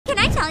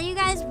you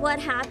guys what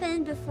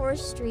happened before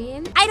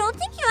stream, I don't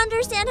think you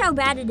understand how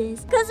bad it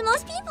is. Because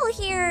most people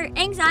hear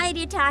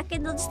anxiety attack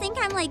and they'll just think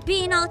I'm like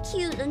being all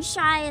cute and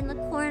shy in the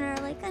corner,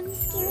 like I'm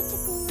scared to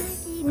go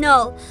lucky.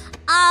 No.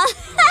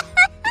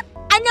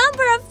 A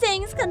number of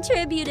things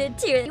contributed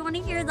to it. You want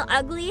to hear the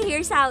ugly?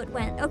 Here's how it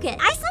went. Okay,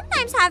 I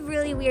sometimes have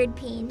really weird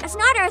pain. It's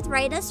not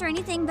arthritis or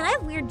anything, but I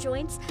have weird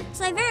joints.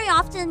 So I very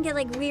often get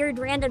like weird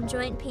random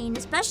joint pain,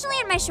 especially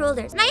in my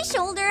shoulders. My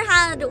shoulder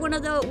had one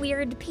of the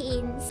weird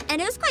pains and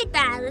it was quite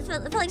bad. It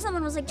felt like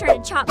someone was like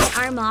trying to chop my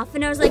arm off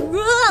and I was like,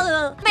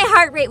 whoa! My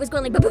heart rate was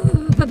going like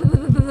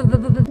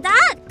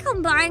that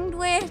combined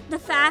with the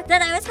fact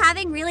that I was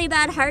having really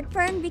bad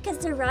heartburn because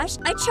the rush.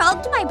 I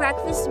chugged my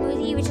breakfast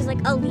smoothie, which is like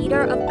a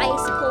liter of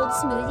ice cold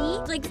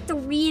smoothie, like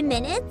 3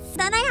 minutes.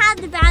 Then I had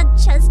the bad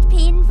chest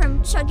pain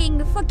from chugging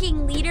a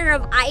fucking liter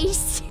of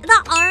ice.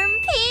 The arm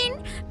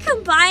pain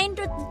combined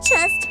with the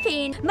chest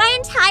pain. My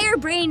entire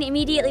brain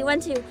immediately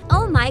went to,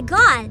 oh my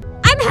god,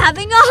 I'm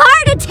having a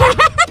heart attack.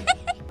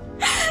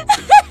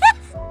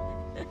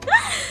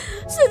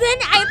 So then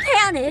I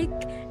panic.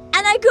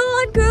 And I go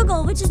on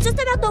Google, which is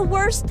just about the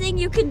worst thing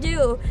you can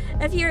do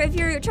if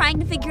you're trying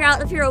to figure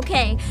out if you're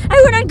okay.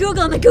 I went on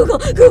Google, I'm like, Google,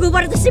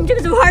 what are the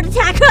symptoms of a heart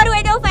attack? How do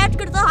I know if I have to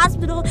go to the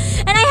hospital?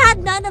 And I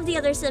had none of the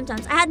other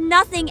symptoms. I had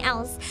nothing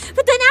else.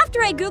 But then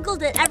after I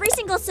Googled it, every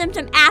single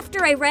symptom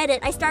after I read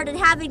it, I started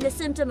having the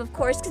symptom, of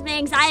course, because my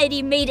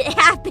anxiety made it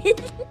happen.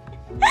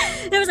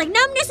 And it was like,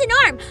 numbness in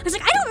arm. I was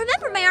like, I don't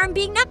remember my arm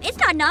being numb. It's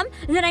not numb.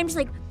 And then I'm just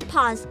like,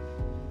 pause.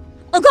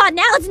 Oh god,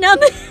 now it's numb.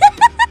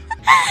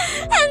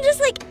 I'm just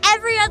like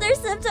every other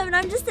symptom and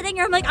I'm just sitting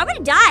here, I'm like, I'm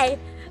gonna die.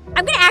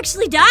 I'm gonna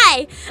actually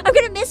die. I'm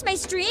gonna miss my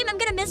stream. I'm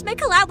gonna miss my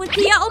collab with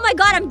Pia. Oh my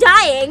god, I'm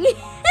dying.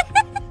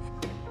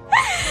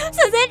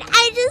 So then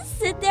I just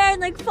sit there and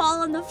like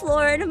fall on the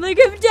floor and I'm like,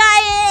 I'm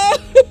dying.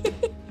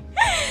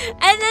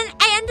 And then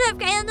I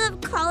end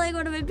up calling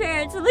one of my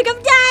parents. I'm like,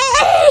 I'm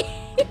dying.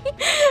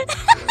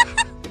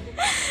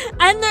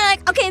 And they're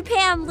like, okay,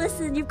 Pam,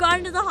 listen, you've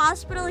gone to the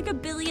hospital like 1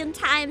 billion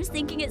times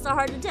thinking it's a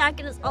heart attack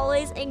and it's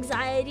always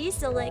anxiety.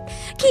 So like,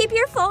 keep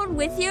your phone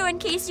with you in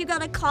case you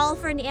got a call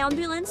for an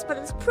ambulance, but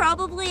it's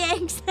probably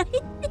anxiety.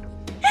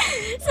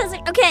 So I was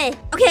like, okay.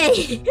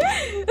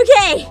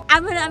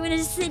 I'm gonna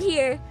just sit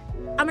here.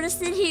 I'm gonna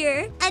sit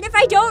here. And if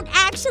I don't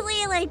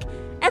actually like,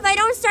 if I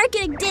don't start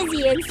getting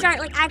dizzy and start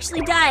like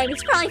actually dying,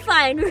 it's probably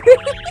fine.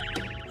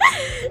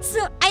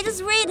 So I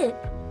just waited.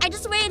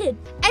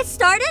 I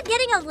started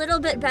getting a little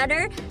bit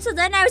better. So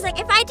then I was like,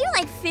 if I do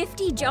like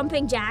 50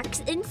 jumping jacks,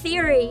 in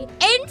theory,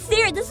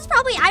 this is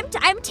probably,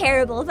 I'm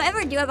terrible. If I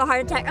ever do have a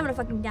heart attack, I'm gonna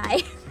fucking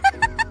die.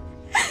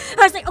 I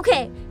was like,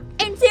 okay,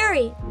 in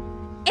theory,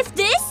 if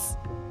this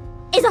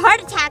is a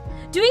heart attack,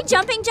 doing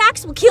jumping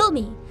jacks will kill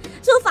me.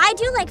 So if I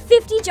do like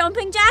 50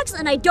 jumping jacks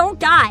and I don't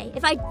die,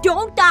 if I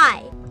don't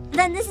die,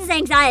 then this is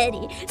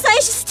anxiety. So I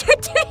should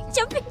start doing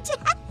jumping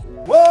jacks.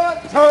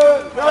 1, 2,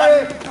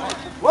 3.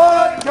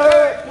 1, 2, 3.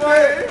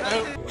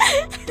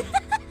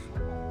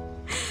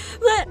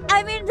 But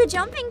I mean, the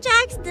jumping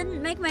jacks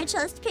didn't make my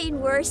chest pain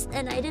worse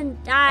and I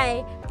didn't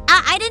die.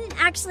 I didn't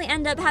actually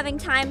end up having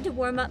time to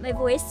warm up my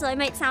voice, so I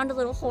might sound a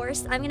little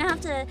hoarse. I'm gonna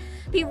have to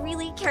be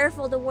really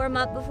careful to warm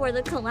up before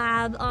the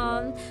collab.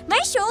 My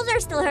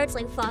shoulder still hurts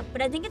like fuck,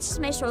 but I think it's just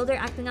my shoulder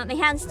acting up. My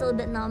hand's still a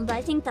bit numb, but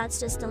I think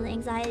that's just still the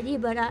anxiety.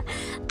 But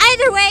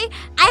either way,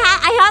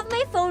 I have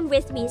my phone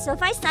with me, so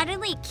if I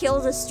suddenly kill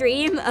the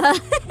stream,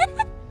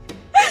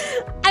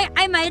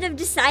 I might have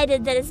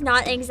decided that it's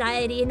not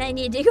anxiety and I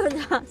need to go to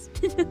the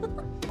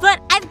hospital.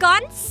 But I've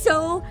gone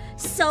so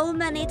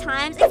many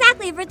times.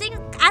 Exactly, for things,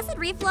 acid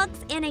reflux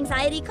and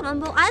anxiety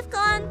combo, I've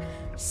gone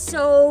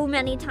so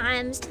many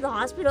times to the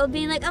hospital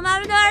being like, I'm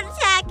having a heart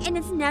attack, and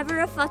it's never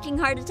a fucking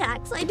heart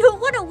attack. So I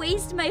don't want to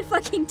waste my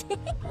fucking day.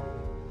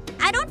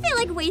 I don't feel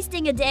like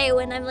wasting a day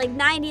when I'm like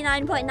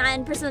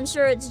 99.9%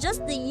 sure it's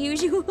just the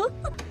usual.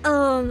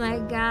 Oh my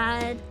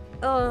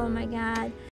god.